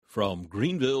From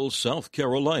Greenville, South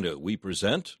Carolina, we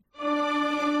present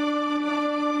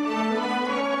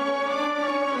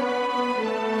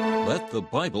Let the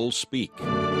Bible Speak.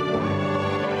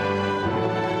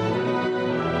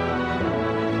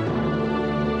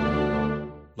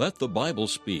 Let the Bible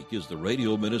Speak is the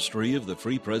radio ministry of the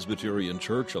Free Presbyterian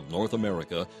Church of North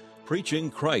America,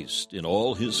 preaching Christ in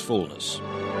all his fullness.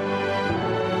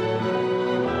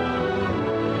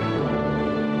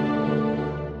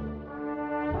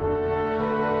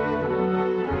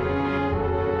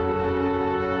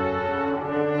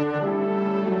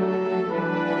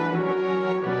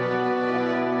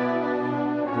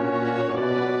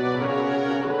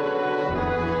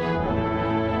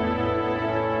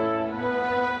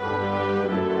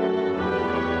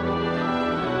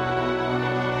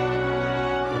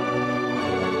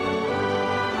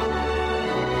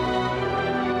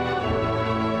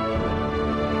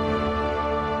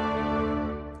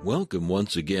 Welcome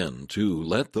once again to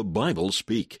Let the Bible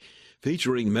Speak,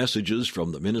 featuring messages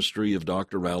from the ministry of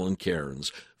Dr. Alan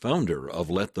Cairns, founder of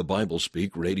Let the Bible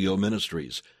Speak Radio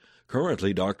Ministries.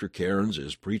 Currently, Dr. Cairns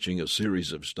is preaching a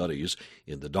series of studies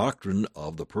in the doctrine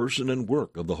of the person and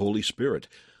work of the Holy Spirit,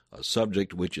 a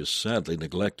subject which is sadly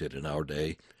neglected in our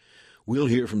day. We'll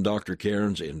hear from Dr.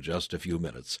 Cairns in just a few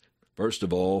minutes. First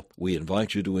of all, we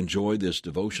invite you to enjoy this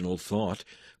devotional thought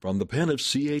from the pen of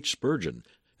C.H. Spurgeon,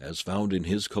 as found in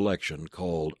his collection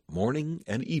called Morning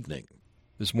and Evening.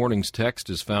 This morning's text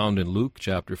is found in Luke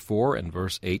chapter 4 and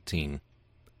verse 18.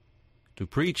 To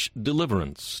preach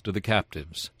deliverance to the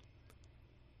captives.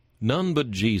 None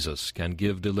but Jesus can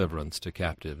give deliverance to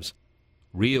captives.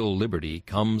 Real liberty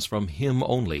comes from him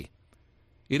only.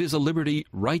 It is a liberty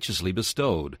righteously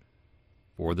bestowed.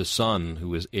 For the Son,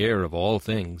 who is heir of all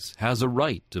things, has a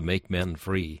right to make men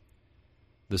free.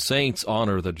 The saints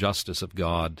honor the justice of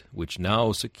God, which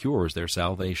now secures their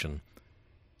salvation.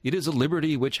 It is a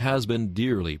liberty which has been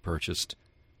dearly purchased.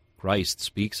 Christ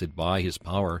speaks it by his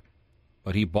power,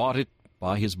 but he bought it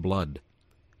by his blood.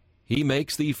 He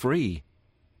makes thee free,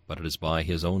 but it is by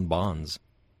his own bonds.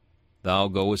 Thou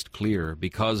goest clear,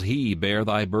 because he bare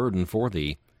thy burden for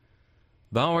thee.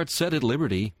 Thou art set at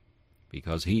liberty,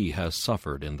 because he has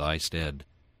suffered in thy stead.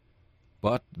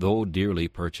 But, though dearly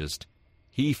purchased,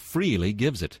 he freely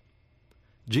gives it.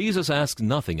 Jesus asks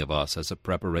nothing of us as a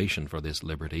preparation for this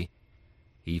liberty.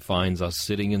 He finds us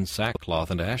sitting in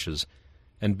sackcloth and ashes,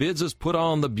 and bids us put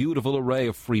on the beautiful array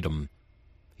of freedom.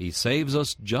 He saves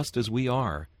us just as we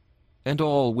are, and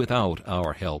all without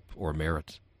our help or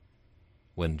merit.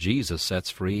 When Jesus sets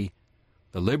free,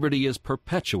 the liberty is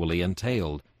perpetually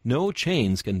entailed. No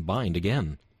chains can bind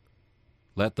again.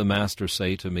 Let the Master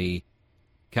say to me,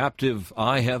 "Captive,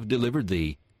 I have delivered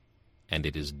thee," and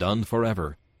it is done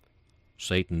forever.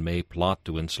 Satan may plot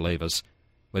to enslave us,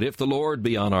 but if the Lord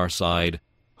be on our side,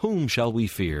 whom shall we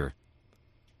fear?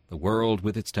 The world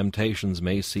with its temptations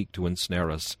may seek to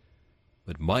ensnare us,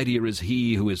 but mightier is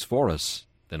he who is for us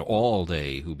than all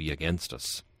they who be against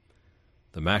us.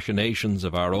 The machinations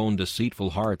of our own deceitful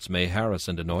hearts may harass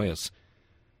and annoy us,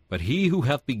 but he who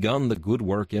hath begun the good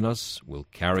work in us will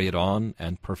carry it on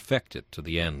and perfect it to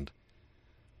the end.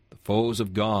 The foes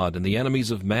of God and the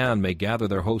enemies of man may gather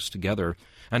their hosts together,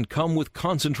 and come with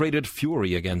concentrated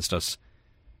fury against us.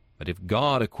 But if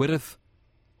God acquitteth,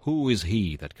 who is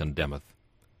he that condemneth?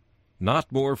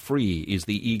 Not more free is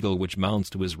the eagle which mounts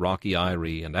to his rocky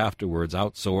eyrie, and afterwards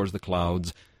outsoars the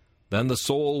clouds, than the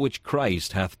soul which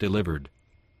Christ hath delivered.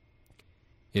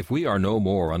 If we are no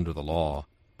more under the law,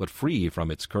 but free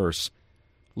from its curse,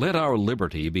 let our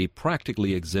liberty be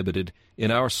practically exhibited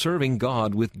in our serving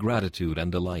God with gratitude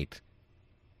and delight.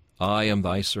 I am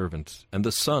thy servant, and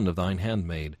the son of thine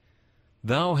handmaid.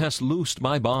 Thou hast loosed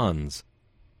my bonds.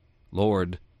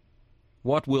 Lord,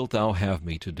 what wilt thou have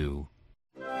me to do?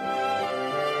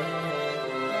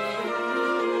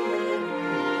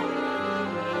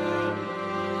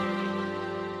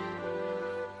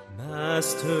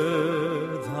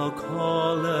 Master, thou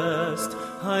callest,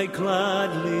 I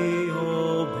gladly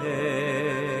obey.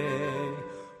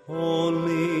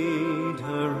 Only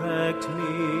direct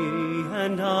me,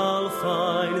 and I'll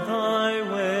find thy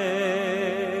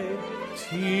way.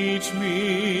 Teach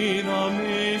me the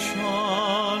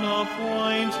mission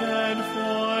appointed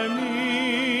for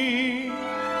me.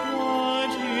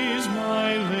 What is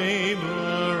my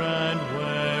labor, and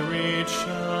where it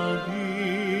shall be?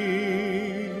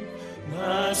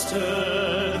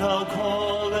 Master, thou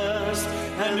callest,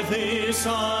 and this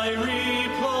I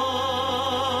reply,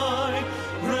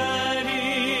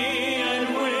 ready and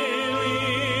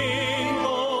willing,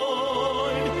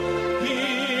 Lord,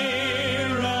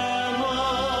 here am I.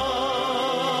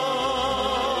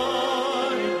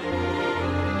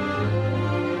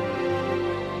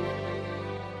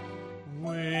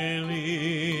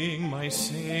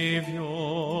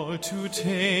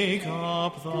 take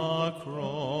up the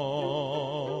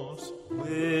cross,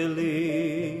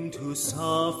 willing to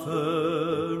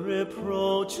suffer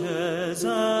reproaches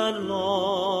and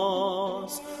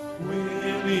loss,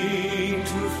 willing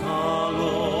to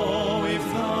follow if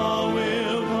thou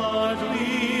wilt but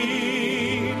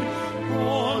lead,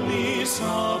 only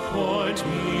support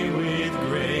me with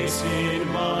grace in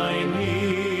my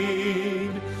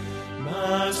need.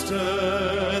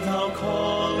 Master, thou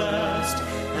callest,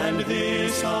 and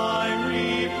this I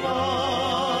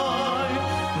reply,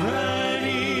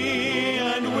 ready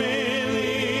and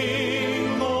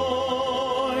willing,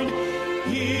 Lord,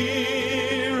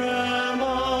 here am I.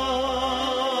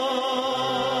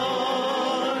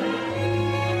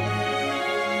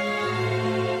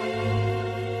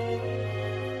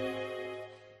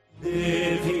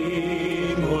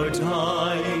 Living or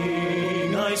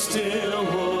dying, I still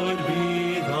would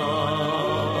be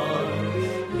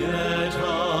thine, yet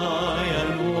I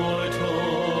am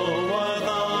mortal while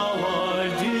thou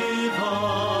art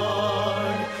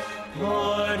divine.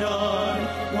 Pardon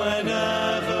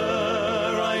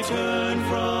whenever I turn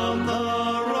from the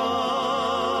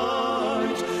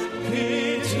right,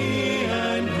 pity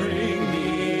and bring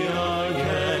me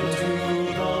again to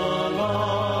the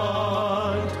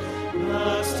light.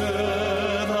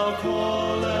 Master, thou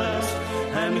callest,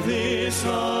 and this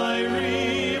I reply,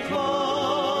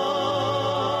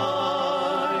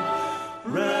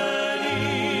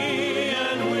 ready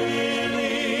and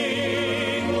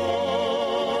willing,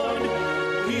 Lord,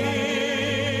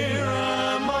 here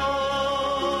am I.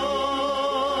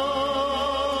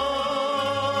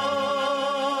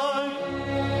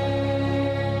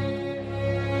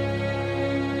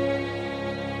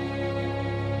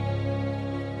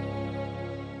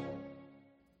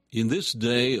 In this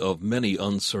day of many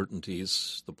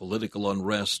uncertainties, the political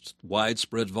unrest,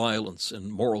 widespread violence,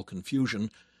 and moral confusion,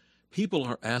 people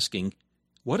are asking,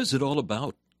 what is it all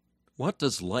about? What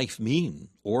does life mean,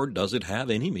 or does it have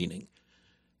any meaning?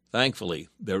 Thankfully,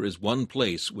 there is one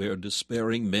place where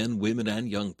despairing men, women, and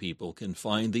young people can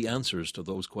find the answers to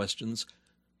those questions: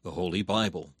 the Holy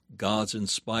Bible, God's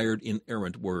inspired,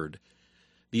 inerrant word.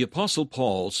 The Apostle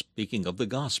Paul, speaking of the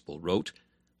gospel, wrote,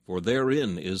 "For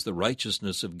therein is the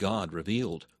righteousness of God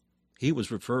revealed." He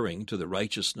was referring to the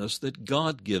righteousness that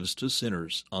God gives to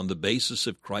sinners on the basis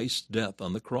of Christ's death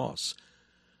on the cross.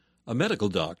 A medical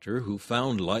doctor who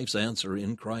found life's answer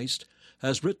in Christ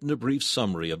has written a brief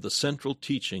summary of the central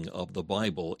teaching of the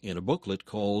Bible in a booklet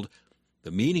called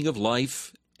The Meaning of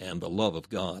Life and the Love of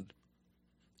God.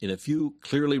 In a few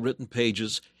clearly written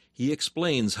pages, he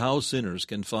explains how sinners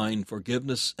can find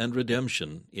forgiveness and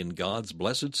redemption in God's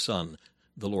blessed Son,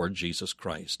 the Lord Jesus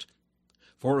Christ.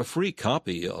 For a free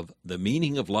copy of The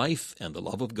Meaning of Life and the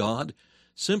Love of God,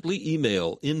 simply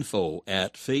email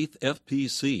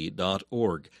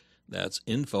info@faithfpc.org. That's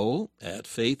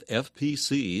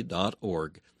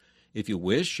info@faithfpc.org. If you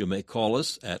wish, you may call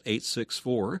us at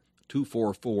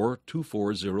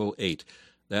 864-244-2408.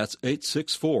 That's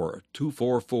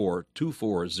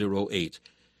 864-244-2408.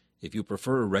 If you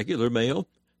prefer regular mail,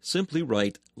 simply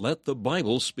write Let the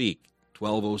Bible Speak,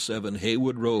 1207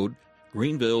 Haywood Road,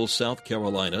 Greenville, South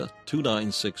Carolina,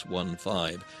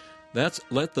 29615. That's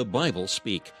Let the Bible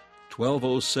Speak,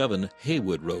 1207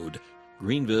 Haywood Road,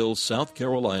 Greenville, South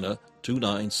Carolina,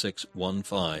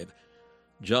 29615.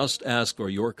 Just ask for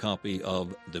your copy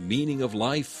of The Meaning of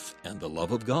Life and the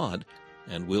Love of God,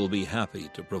 and we'll be happy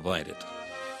to provide it.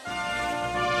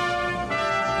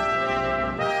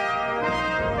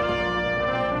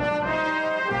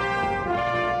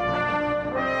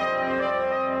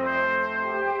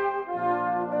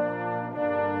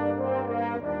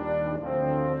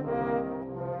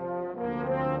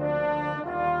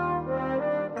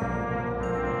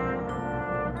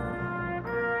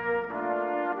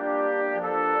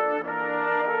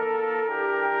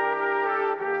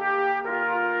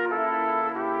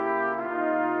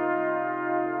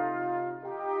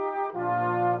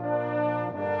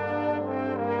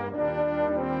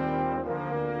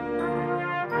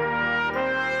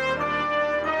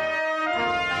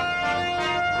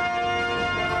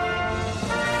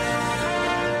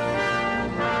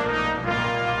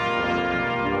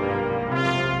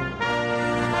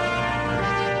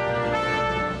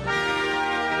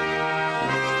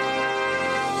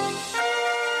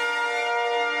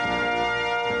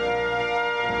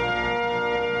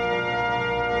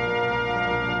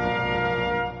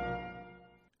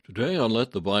 Today on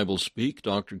Let the Bible Speak,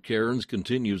 Dr. Cairns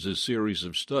continues his series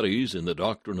of studies in the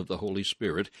doctrine of the Holy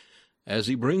Spirit as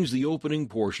he brings the opening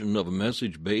portion of a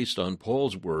message based on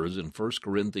Paul's words in 1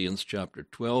 Corinthians chapter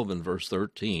 12 and verse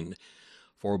 13,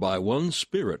 "For by one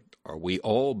Spirit are we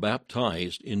all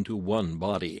baptized into one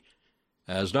body.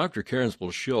 As Dr. Cairns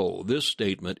will show, this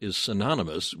statement is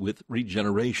synonymous with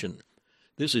regeneration.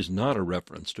 This is not a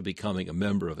reference to becoming a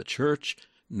member of a church,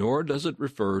 nor does it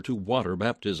refer to water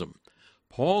baptism.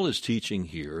 Paul is teaching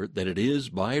here that it is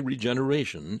by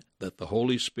regeneration that the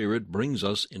Holy Spirit brings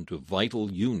us into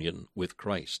vital union with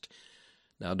Christ.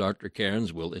 Now Dr.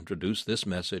 Cairns will introduce this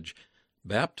message,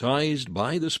 Baptized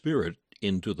by the Spirit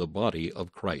into the Body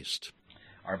of Christ.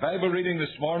 Our Bible reading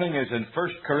this morning is in 1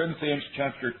 Corinthians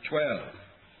chapter 12.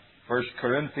 1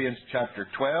 Corinthians chapter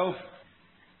 12.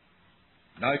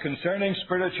 Now concerning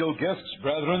spiritual gifts,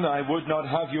 brethren, I would not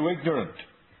have you ignorant.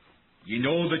 Ye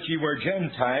know that ye were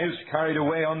Gentiles, carried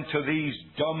away unto these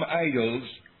dumb idols,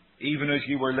 even as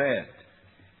ye were led.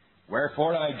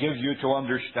 Wherefore I give you to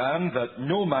understand that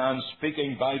no man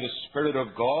speaking by the Spirit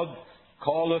of God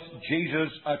calleth Jesus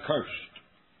accursed,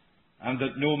 and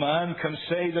that no man can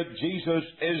say that Jesus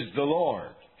is the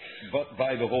Lord, but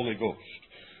by the Holy Ghost.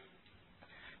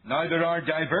 Now there are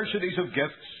diversities of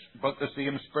gifts, but the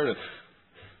same Spirit.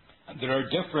 And there are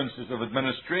differences of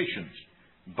administrations,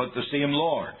 but the same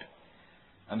Lord.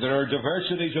 And there are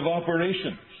diversities of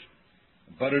operations,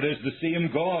 but it is the same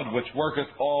God which worketh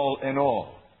all in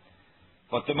all.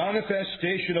 But the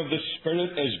manifestation of the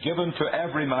Spirit is given to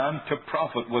every man to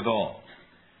profit withal.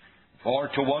 For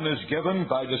to one is given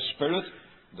by the Spirit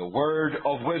the word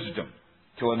of wisdom,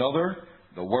 to another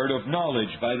the word of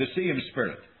knowledge by the same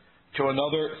Spirit, to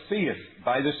another faith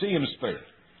by the same Spirit,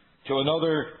 to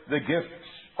another the gifts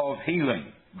of healing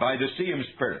by the same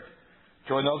Spirit,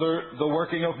 to another the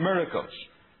working of miracles,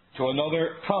 to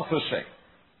another prophecy,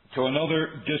 to another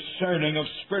discerning of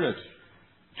spirits,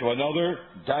 to another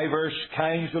diverse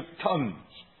kinds of tongues,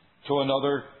 to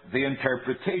another the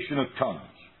interpretation of tongues.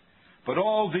 But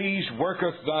all these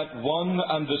worketh that one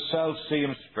and the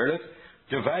selfsame Spirit,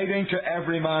 dividing to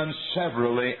every man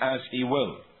severally as he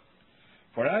will.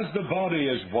 For as the body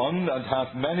is one and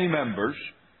hath many members,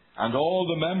 and all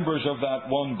the members of that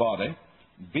one body,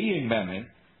 being many,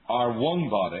 are one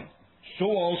body, so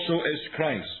also is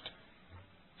Christ.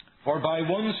 For by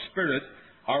one Spirit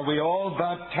are we all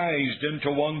baptized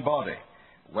into one body,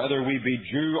 whether we be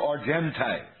Jew or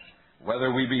Gentiles,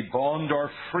 whether we be bond or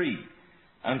free,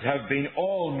 and have been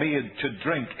all made to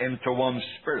drink into one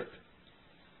Spirit.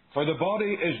 For the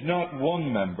body is not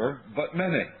one member, but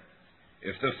many.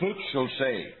 If the foot shall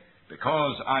say,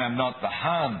 Because I am not the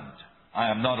hand, I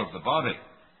am not of the body,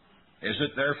 is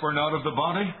it therefore not of the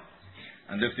body?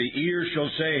 And if the ear shall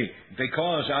say,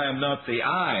 Because I am not the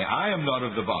eye, I am not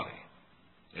of the body,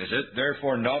 is it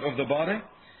therefore not of the body?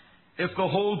 If the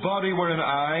whole body were an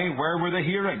eye, where were the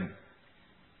hearing?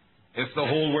 If the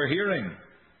whole were hearing,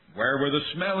 where were the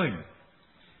smelling?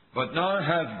 But now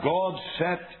hath God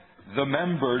set the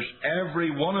members,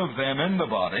 every one of them in the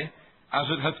body, as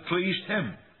it hath pleased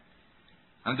him.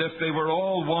 And if they were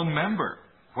all one member,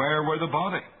 where were the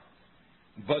body?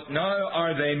 But now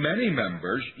are they many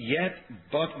members, yet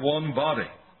but one body.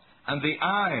 And the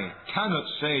eye cannot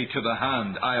say to the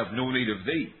hand, I have no need of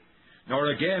thee, nor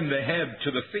again the head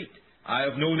to the feet, I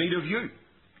have no need of you.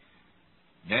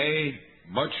 Nay,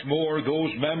 much more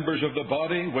those members of the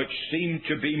body which seem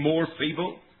to be more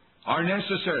feeble are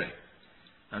necessary,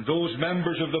 and those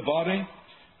members of the body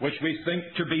which we think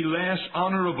to be less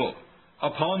honourable,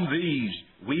 upon these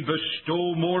we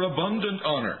bestow more abundant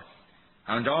honour,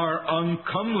 and our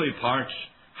uncomely parts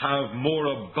have more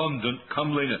abundant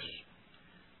comeliness.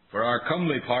 For our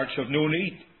comely parts have no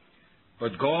need,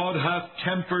 but God hath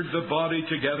tempered the body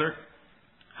together,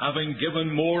 having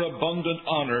given more abundant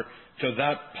honour to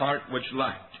that part which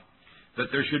lacked, that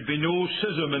there should be no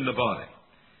schism in the body,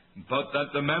 but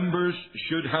that the members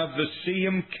should have the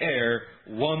same care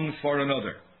one for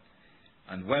another.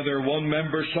 And whether one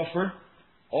member suffer,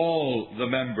 all the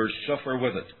members suffer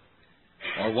with it.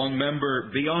 Or one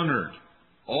member be honoured,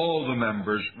 all the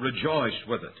members rejoice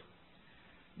with it.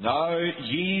 Now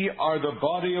ye are the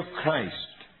body of Christ,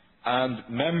 and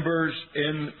members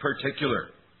in particular.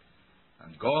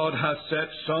 And God hath set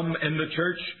some in the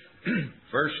church,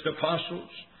 first apostles,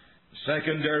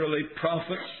 secondarily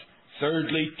prophets,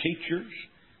 thirdly teachers,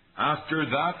 after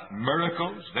that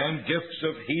miracles, then gifts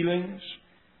of healings,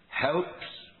 helps,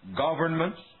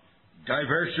 governments,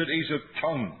 diversities of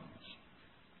tongues.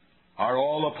 Are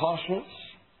all apostles?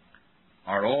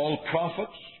 Are all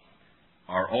prophets?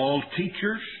 Are all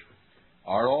teachers?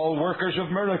 Are all workers of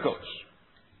miracles?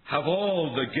 Have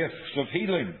all the gifts of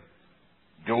healing?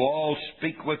 Do all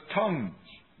speak with tongues?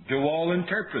 Do all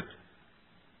interpret?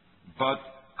 But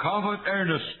covet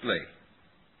earnestly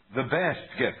the best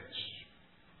gifts,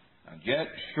 and yet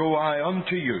show I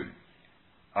unto you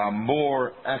a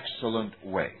more excellent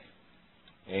way.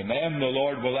 Amen. The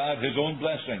Lord will add His own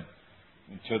blessing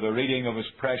to the reading of His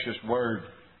precious Word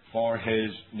for His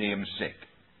name's sake.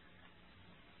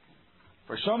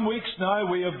 For some weeks now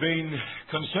we have been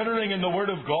considering in the Word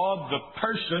of God the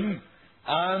person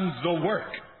and the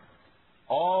work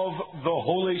of the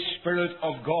Holy Spirit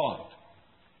of God.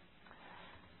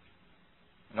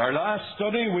 In our last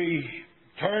study we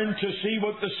turned to see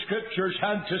what the Scriptures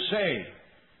had to say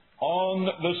on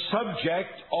the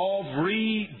subject of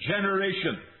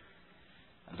regeneration.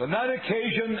 And on that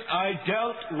occasion I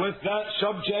dealt with that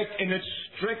subject in its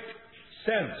strict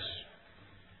sense.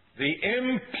 The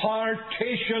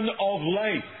impartation of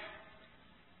life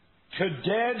to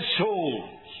dead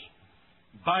souls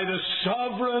by the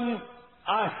sovereign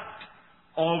act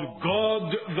of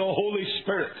God the Holy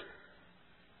Spirit.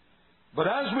 But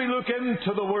as we look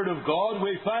into the Word of God,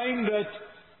 we find that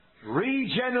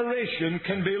regeneration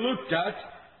can be looked at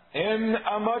in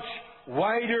a much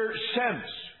wider sense.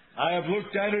 I have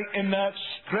looked at it in that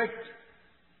strict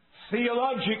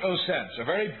theological sense, a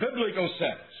very biblical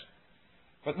sense.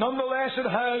 But nonetheless, it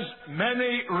has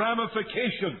many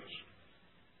ramifications.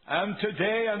 And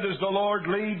today, and as the Lord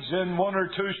leads in one or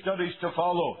two studies to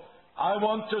follow, I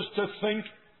want us to think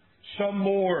some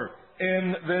more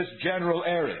in this general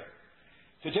area.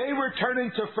 Today we're turning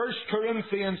to 1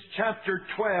 Corinthians chapter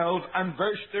 12 and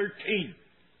verse 13,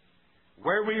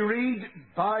 where we read,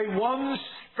 "By one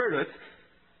Spirit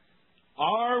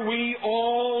are we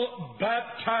all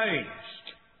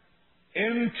baptized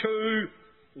into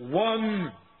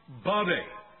one body."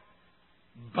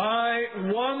 By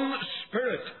one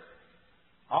Spirit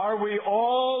are we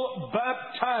all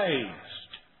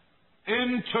baptized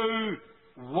into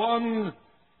one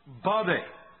body.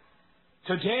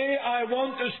 Today I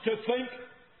want us to think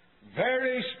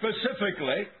very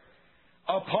specifically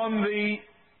upon the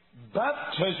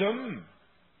baptism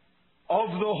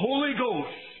of the Holy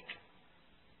Ghost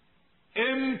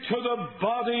into the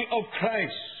body of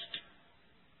Christ.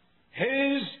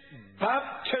 His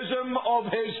baptism of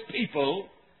His people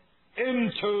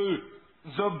into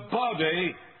the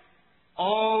body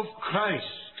of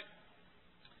Christ.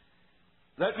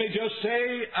 Let me just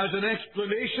say as an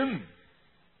explanation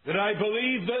that I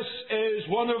believe this is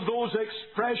one of those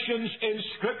expressions in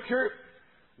Scripture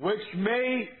which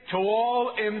may, to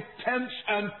all intents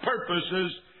and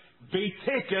purposes, be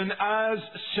taken as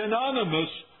synonymous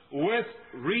with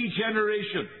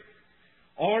regeneration,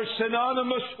 or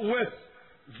synonymous with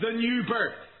the new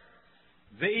birth.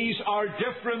 These are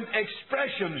different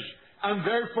expressions, and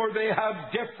therefore they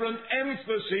have different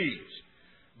emphases.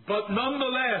 But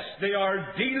nonetheless, they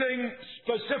are dealing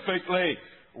specifically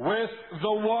with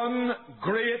the one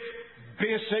great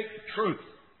basic truth.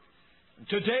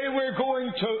 Today we're going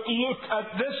to look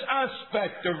at this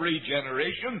aspect of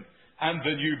regeneration and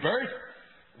the new birth,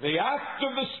 the act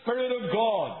of the Spirit of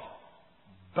God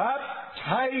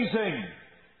baptizing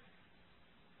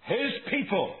His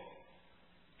people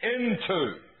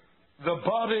into the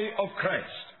body of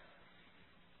Christ.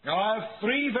 Now I have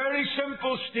three very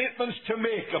simple statements to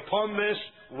make upon this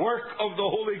work of the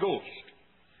Holy Ghost.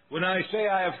 When I say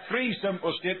I have three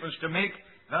simple statements to make,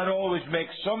 that always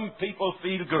makes some people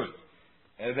feel good.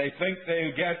 They think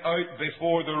they'll get out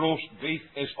before the roast beef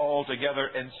is altogether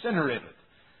incinerated.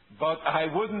 But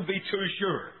I wouldn't be too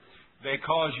sure,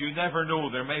 because you never know,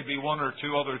 there may be one or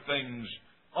two other things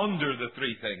under the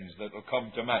three things that will come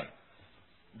to mind.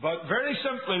 But very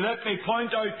simply, let me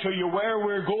point out to you where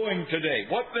we're going today,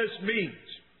 what this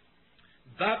means.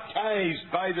 Baptized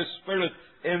by the Spirit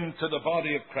into the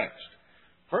body of Christ.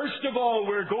 First of all,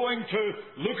 we're going to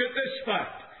look at this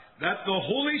fact, that the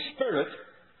Holy Spirit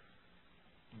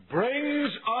brings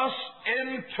us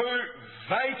into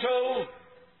vital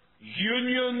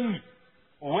union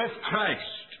with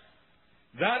Christ.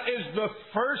 That is the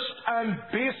first and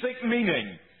basic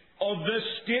meaning of this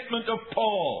statement of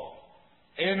Paul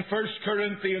in 1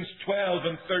 Corinthians 12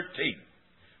 and 13.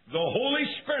 The Holy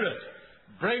Spirit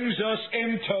brings us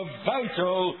into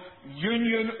vital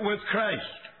union with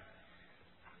Christ.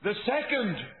 The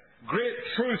second great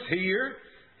truth here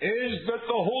is that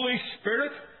the Holy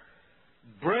Spirit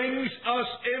brings us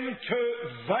into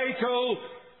vital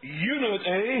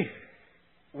unity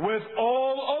with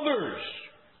all others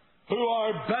who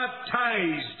are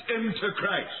baptized into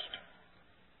Christ.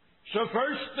 So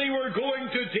firstly, we're going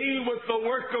to deal with the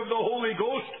work of the Holy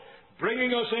Ghost,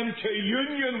 bringing us into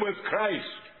union with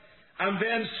Christ. And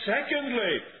then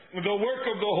secondly, the work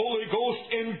of the Holy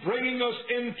Ghost in bringing us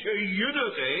into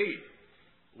unity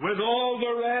with all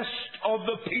the rest of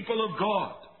the people of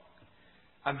God.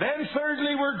 And then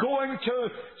thirdly, we're going to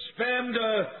spend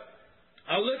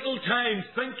a little time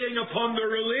thinking upon the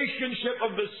relationship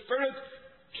of the Spirit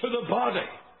to the body.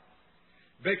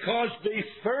 Because the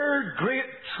third great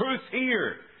truth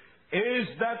here is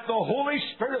that the Holy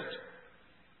Spirit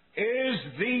is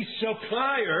the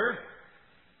supplier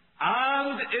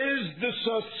and is the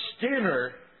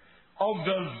sustainer of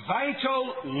the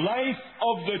vital life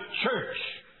of the church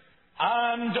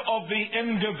and of the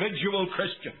individual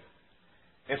Christian.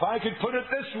 If I could put it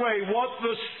this way, what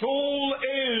the soul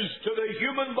is to the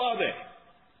human body,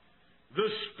 the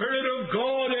Spirit of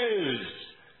God is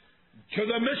to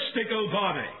the mystical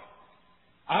body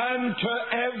and to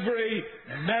every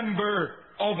member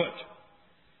of it.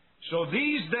 So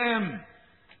these then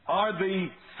are the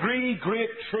three great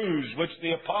truths which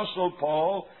the Apostle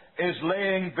Paul is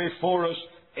laying before us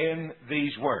in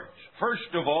these words.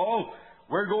 First of all,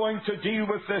 we're going to deal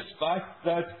with this fact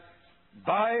that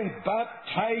by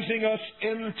baptizing us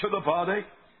into the body,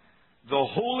 the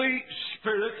Holy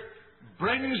Spirit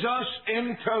brings us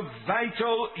into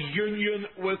vital union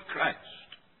with Christ.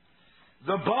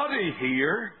 The body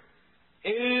here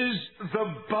is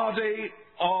the body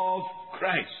of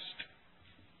Christ.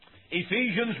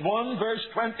 Ephesians 1 verse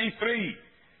 23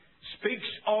 speaks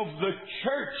of the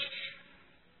church,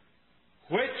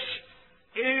 which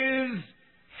is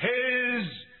His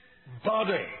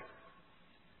body.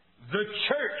 The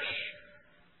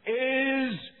church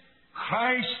is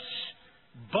Christ's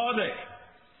body.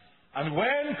 And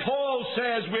when Paul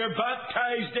says we're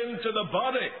baptized into the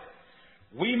body,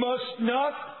 we must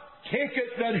not take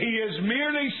it that he is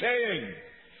merely saying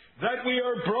that we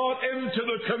are brought into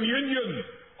the communion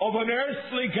of an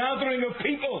earthly gathering of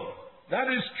people.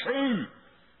 That is true.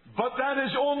 But that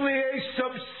is only a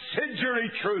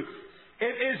subsidiary truth.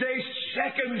 It is a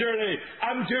secondary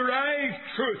and derived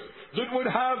truth that would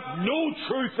have no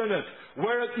truth in it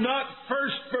were it not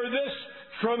first for this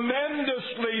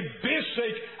tremendously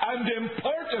basic and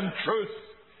important truth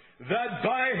that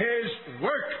by His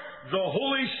work the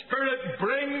Holy Spirit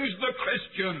brings the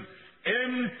Christian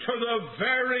into the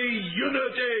very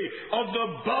unity of the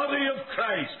body of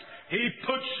Christ. He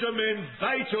puts them in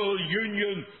vital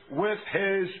union with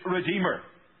His Redeemer.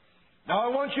 Now I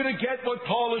want you to get what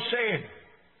Paul is saying.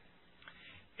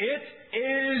 It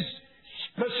is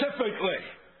specifically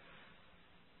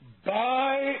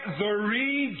by the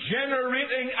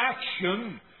regenerating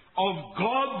action of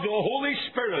God the Holy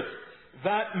Spirit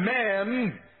that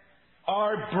men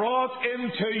are brought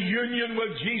into union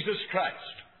with Jesus Christ.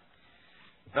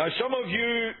 Now, some of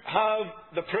you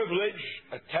have the privilege,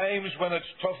 at times when it's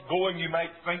tough going, you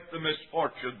might think the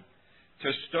misfortune,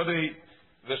 to study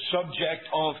the subject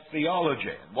of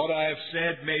theology. And what I have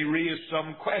said may raise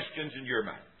some questions in your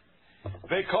mind.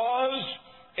 Because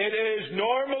it is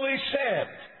normally said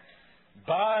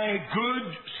by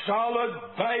good, solid,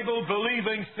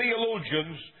 Bible-believing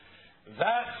theologians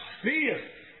that faith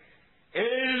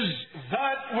is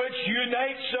that which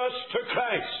unites us to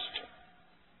Christ.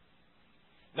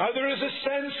 Now, there is a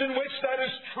sense in which that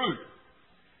is true.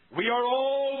 We are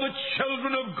all the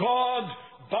children of God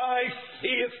by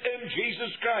faith in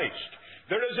Jesus Christ.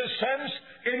 There is a sense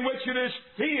in which it is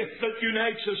faith that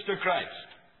unites us to Christ.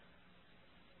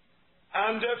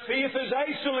 And faith is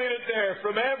isolated there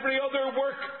from every other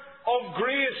work of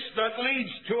grace that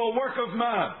leads to a work of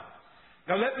man.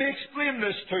 Now, let me explain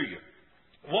this to you.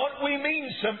 What we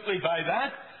mean simply by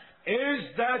that is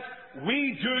that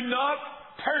we do not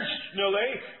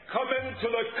personally come into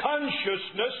the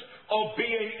consciousness of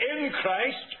being in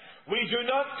Christ. We do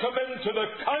not come into the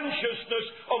consciousness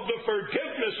of the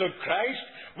forgiveness of Christ.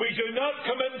 We do not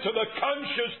come into the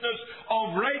consciousness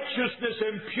of righteousness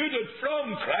imputed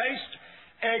from Christ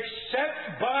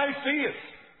except by faith.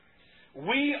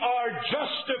 We are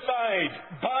justified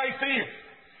by faith.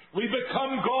 We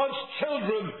become God's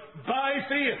children by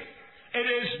faith. It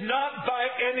is not by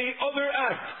any other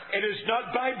act. It is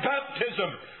not by baptism.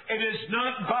 It is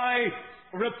not by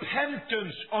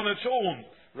repentance on its own.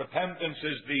 Repentance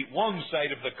is the one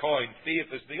side of the coin.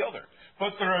 Faith is the other.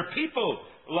 But there are people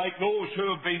like those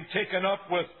who have been taken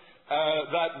up with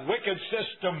that wicked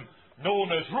system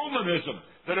known as Romanism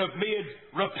that have made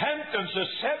repentance a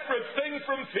separate thing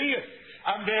from faith.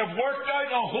 And they have worked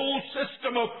out a whole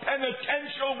system of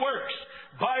penitential works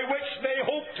by which they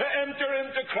hope to enter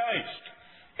into Christ.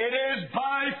 It is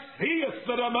by faith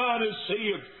that a man is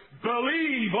saved.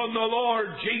 Believe on the Lord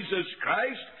Jesus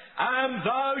Christ, and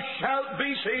thou shalt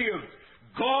be saved.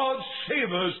 God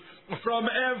save us from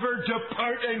ever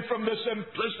departing from the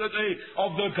simplicity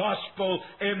of the gospel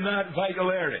in that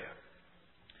vital area.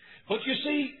 But you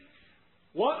see,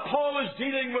 what Paul is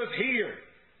dealing with here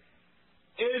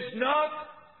is not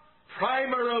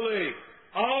primarily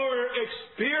our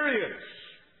experience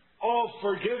of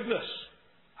forgiveness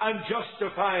and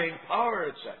justifying power,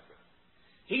 etc.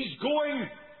 He's going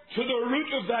to the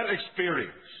root of that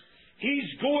experience.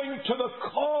 He's going to the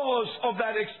cause of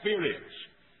that experience.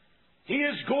 He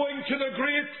is going to the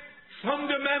great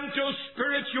fundamental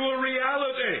spiritual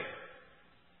reality.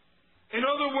 In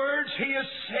other words, he is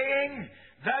saying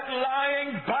that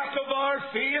lying back of our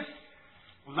faith,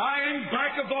 lying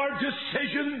back of our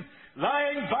decision,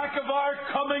 lying back of our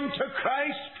coming to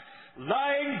Christ,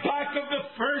 lying back of the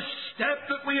first step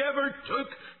that we ever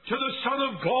took to the Son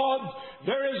of God,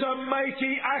 there is a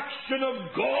mighty action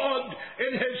of God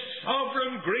in His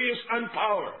sovereign grace and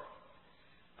power.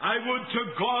 I would to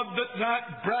God that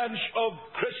that branch of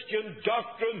Christian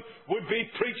doctrine would be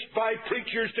preached by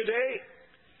preachers today.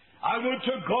 I would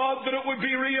to God that it would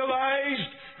be realized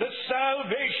that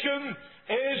salvation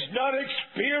is not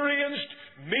experienced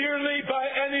merely by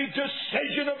any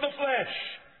decision of the flesh.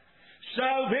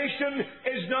 Salvation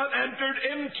is not entered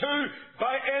into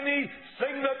by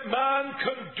anything that man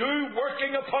can do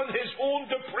working upon his own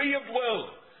depraved will.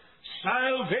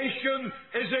 Salvation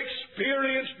is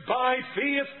experienced by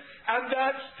faith, and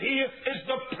that faith is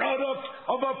the product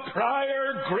of a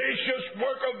prior gracious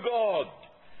work of God.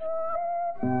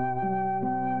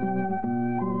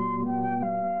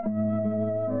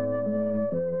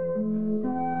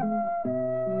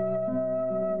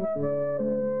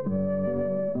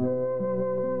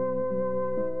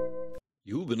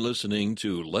 You've been listening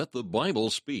to Let the Bible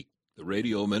Speak, the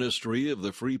radio ministry of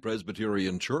the Free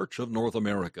Presbyterian Church of North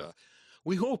America.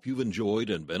 We hope you've enjoyed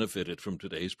and benefited from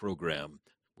today's program.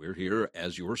 We're here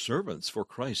as your servants for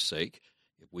Christ's sake.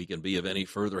 If we can be of any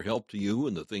further help to you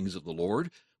in the things of the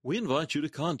Lord, we invite you to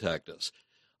contact us.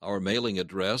 Our mailing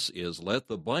address is Let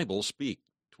the Bible Speak,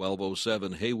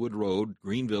 1207 Haywood Road,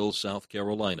 Greenville, South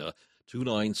Carolina,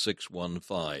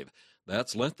 29615.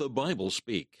 That's Let the Bible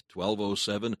Speak,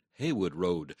 1207 Haywood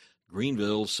Road,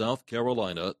 Greenville, South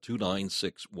Carolina,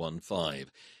 29615.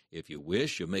 If you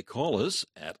wish, you may call us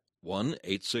at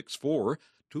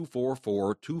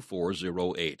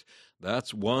 1-864-244-2408.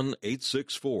 That's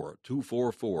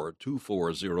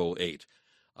 1-864-244-2408.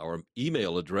 Our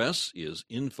email address is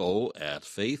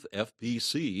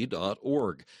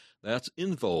info@faithfpc.org. That's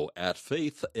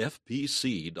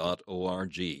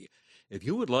info@faithfpc.org. If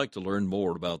you would like to learn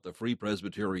more about the Free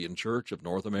Presbyterian Church of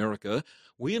North America,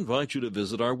 we invite you to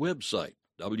visit our website,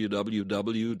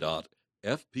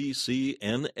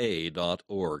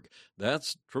 www.fpcna.org.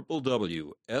 That's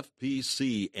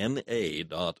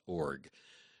www.fpcna.org.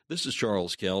 This is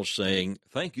Charles Kelch saying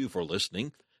thank you for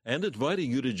listening and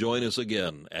inviting you to join us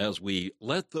again as we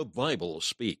Let the Bible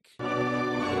Speak.